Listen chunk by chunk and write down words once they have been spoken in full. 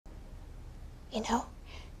you know?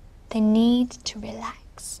 They need to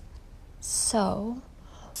relax. So,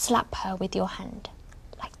 slap her with your hand,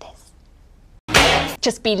 like this.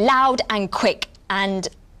 Just be loud and quick, and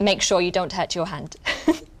make sure you don't hurt your hand.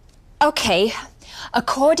 Okay,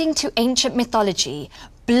 according to ancient mythology,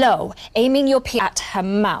 blow, aiming your pea at her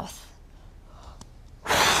mouth.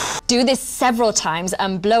 Do this several times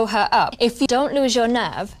and blow her up. If you don't lose your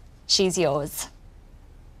nerve, she's yours.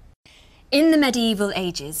 In the medieval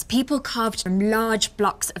ages, people carved from large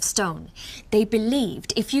blocks of stone. They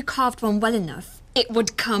believed if you carved one well enough, it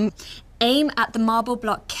would come. Aim at the marble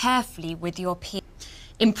block carefully with your pea.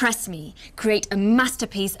 Impress me. Create a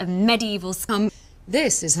masterpiece of medieval scum.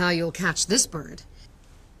 This is how you'll catch this bird.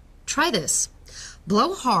 Try this.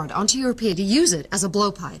 Blow hard onto your pea to use it as a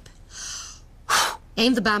blowpipe.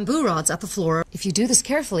 Aim the bamboo rods at the floor. If you do this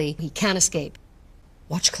carefully, he can't escape.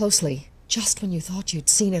 Watch closely. Just when you thought you'd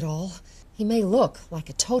seen it all, he may look like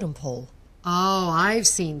a totem pole. Oh, I've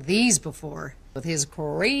seen these before, with his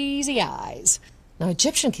crazy eyes. Now,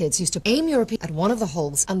 Egyptian kids used to aim your pea at one of the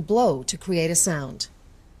holes and blow to create a sound.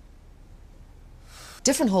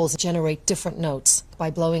 Different holes generate different notes by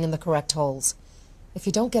blowing in the correct holes. If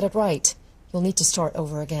you don't get it right, you'll need to start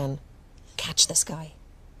over again. Catch this guy.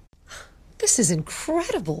 This is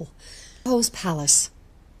incredible. Ho's Palace.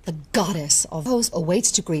 The goddess of Ho's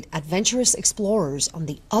awaits to greet adventurous explorers on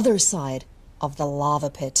the other side of the lava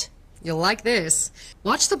pit. You'll like this.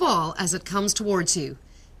 Watch the ball as it comes towards you,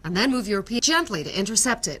 and then move your pea gently to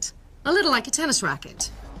intercept it, a little like a tennis racket.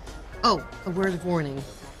 Oh, a word of warning.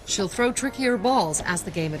 She'll throw trickier balls as the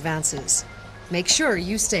game advances. Make sure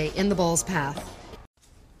you stay in the ball's path.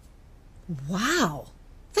 Wow,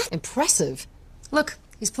 that's impressive. Look,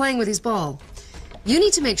 he's playing with his ball. You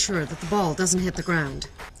need to make sure that the ball doesn't hit the ground.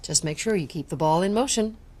 Just make sure you keep the ball in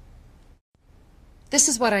motion. This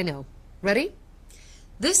is what I know. Ready?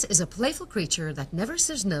 This is a playful creature that never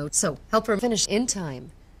says no, so help her finish in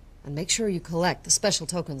time. And make sure you collect the special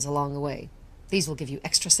tokens along the way. These will give you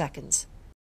extra seconds.